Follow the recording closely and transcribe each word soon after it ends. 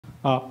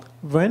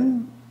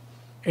When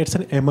it's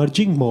an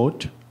emerging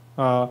moat,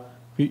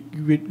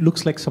 it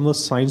looks like some of the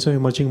signs of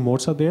emerging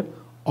moats are there.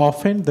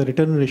 Often the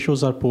return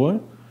ratios are poor.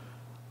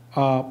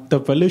 The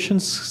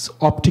valuations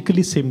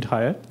optically seemed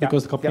higher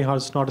because the company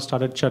has not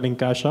started churning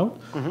cash out.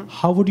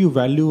 How would you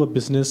value a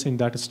business in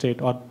that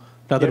state, or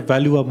rather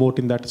value a moat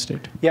in that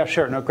state? Yeah,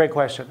 sure. No, great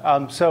question.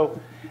 So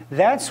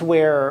that's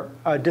where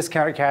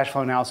discounted cash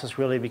flow analysis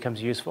really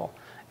becomes useful.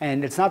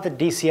 And it's not that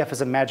DCF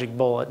is a magic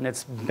bullet and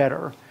it's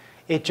better.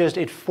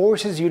 It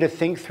forces you to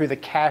think through the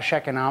cash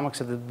economics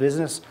of the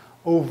business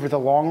over the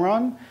long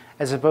run,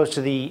 as opposed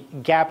to the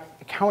GAAP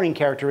accounting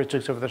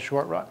characteristics over the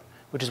short run,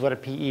 which is what a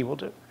PE will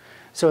do.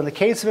 So in the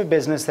case of a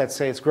business that,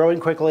 say, it's growing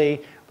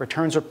quickly,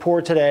 returns are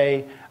poor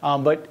today,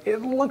 but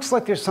it looks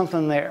like there's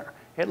something there.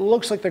 It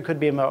looks like there could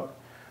be a moat.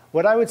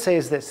 What I would say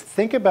is this: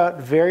 think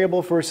about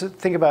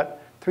think about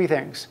three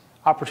things: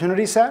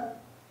 opportunity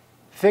set,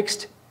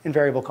 fixed, and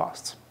variable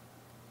costs.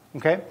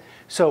 Okay?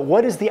 So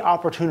what is the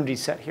opportunity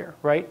set here,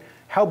 right?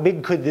 How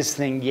big could this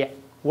thing get?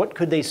 What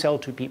could they sell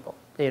to people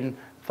in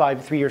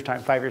 3 years'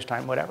 time, 5 years'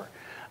 time, whatever?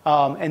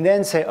 And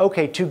then say,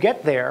 okay, to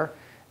get there,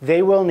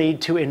 they will need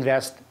to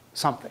invest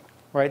something,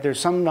 right? There's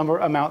some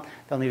amount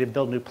they'll need to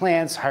build new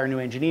plants, hire new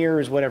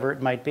engineers, whatever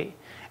it might be.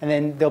 And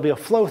then there'll be a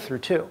flow through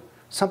too.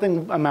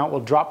 Something amount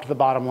will drop to the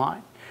bottom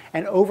line.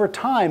 And over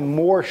time,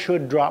 more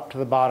should drop to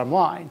the bottom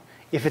line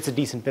if it's a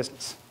decent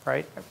business,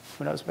 right?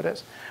 Who knows what it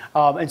is.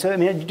 And so, I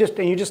mean,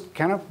 you just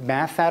kind of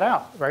math that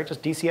out, right?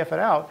 Just DCF it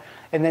out.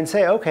 And then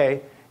say,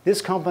 okay,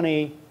 this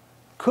company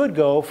could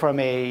go from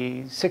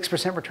a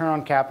 6% return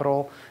on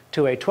capital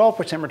to a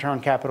 12% return on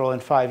capital in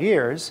 5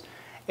 years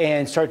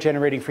and start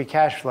generating free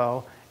cash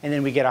flow. And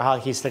then we get a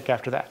hockey stick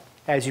after that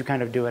as you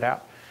kind of do it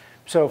out.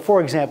 So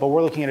for example,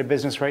 we're looking at a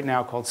business right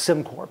now called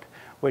SimCorp,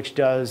 which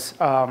does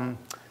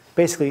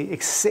basically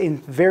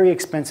very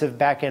expensive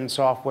back-end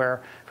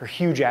software for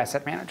huge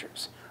asset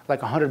managers,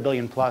 like 100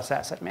 billion plus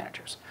asset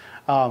managers.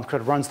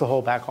 It runs the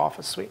whole back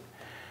office suite.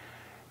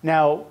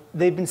 Now,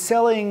 they've been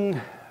selling,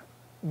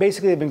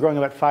 basically they've been growing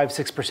about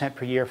 5-6%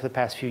 per year for the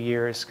past few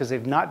years because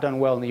they've not done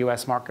well in the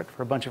US market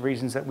for a bunch of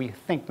reasons that we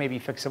think may be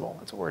fixable.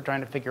 That's what we're trying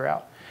to figure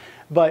out.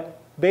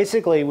 But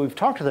basically, we've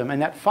talked to them,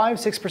 and that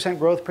 5-6%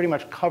 growth pretty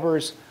much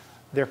covers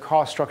their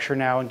cost structure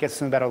now and gets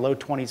them about a low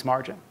 20s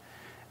margin.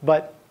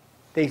 But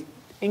every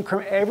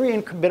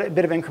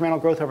bit of incremental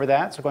growth over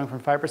that, so going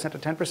from 5% to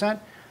 10%,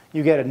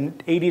 you get an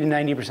 80 to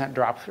 90%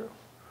 drop through.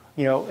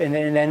 And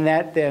then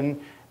that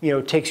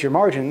takes your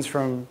margins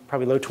from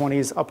probably low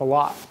 20s up a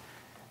lot.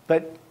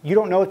 But you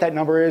don't know what that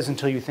number is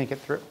until you think it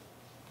through.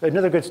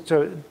 Another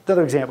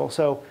example.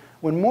 So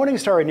when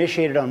Morningstar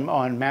initiated on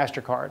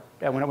MasterCard,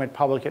 when it went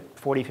public at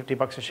 40, 50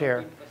 bucks a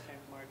share,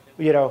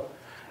 I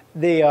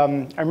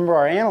remember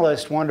our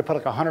analyst wanted to put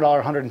like a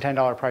 $100,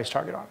 $110 price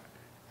target on it.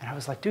 And I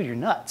was like, dude, you're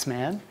nuts,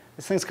 man.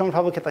 This thing's coming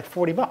public at like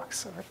 40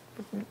 bucks.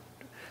 We're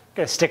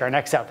gonna stick our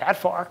necks out that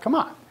far. Come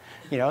on.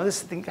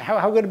 This thing,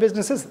 how good a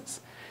business is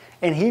this?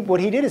 And what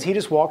he did is he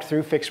just walked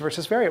through fixed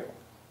versus variable.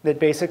 That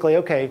basically,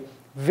 okay,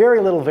 very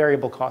little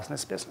variable cost in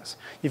this business.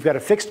 You've got a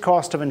fixed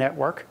cost of a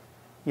network,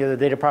 the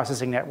data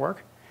processing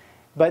network,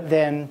 but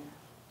then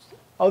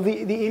of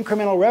the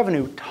incremental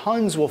revenue,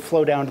 tons will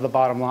flow down to the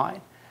bottom line.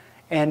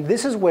 And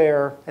this is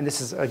where, and this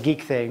is a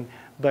geek thing,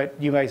 but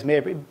you guys may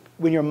have,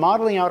 when you're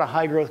modeling out a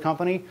high growth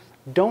company,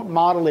 don't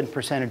model in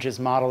percentages,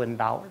 model in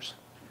dollars.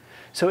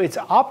 So it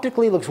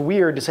optically looks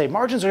weird to say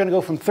margins are going to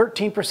go from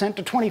 13%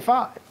 to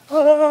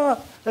 25%.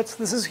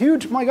 This is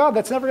huge. My God,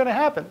 that's never going to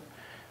happen.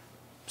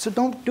 So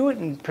don't do it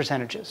in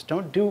percentages.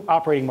 Don't do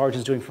operating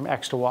margins doing from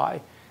X to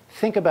Y.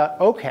 Think about,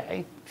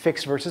 okay,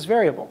 fixed versus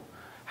variable.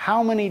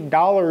 How many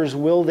dollars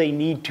will they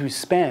need to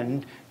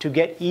spend to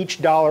get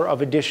each dollar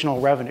of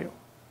additional revenue?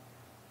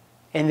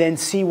 And then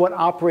see what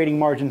operating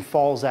margin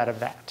falls out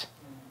of that.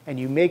 And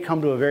you may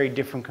come to a very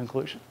different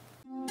conclusion.